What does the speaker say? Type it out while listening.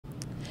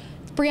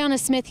Brianna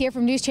Smith here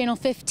from News Channel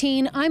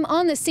 15. I'm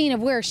on the scene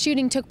of where a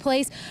shooting took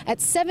place at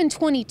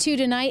 7:22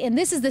 tonight, and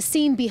this is the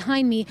scene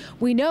behind me.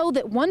 We know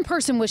that one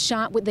person was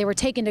shot. They were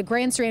taken to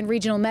Grand Strand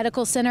Regional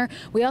Medical Center.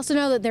 We also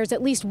know that there's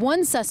at least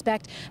one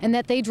suspect and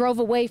that they drove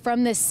away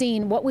from this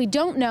scene. What we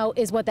don't know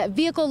is what that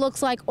vehicle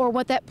looks like or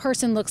what that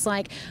person looks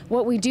like.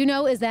 What we do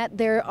know is that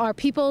there are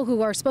people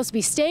who are supposed to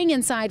be staying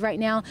inside right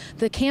now.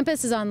 The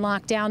campus is on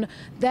lockdown.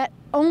 That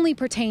only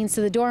pertains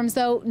to the dorms,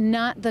 though,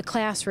 not the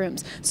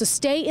classrooms. So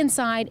stay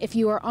inside if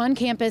you are on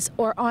campus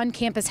or on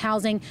campus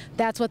housing.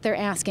 That's what they're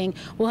asking.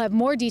 We'll have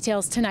more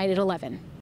details tonight at 11.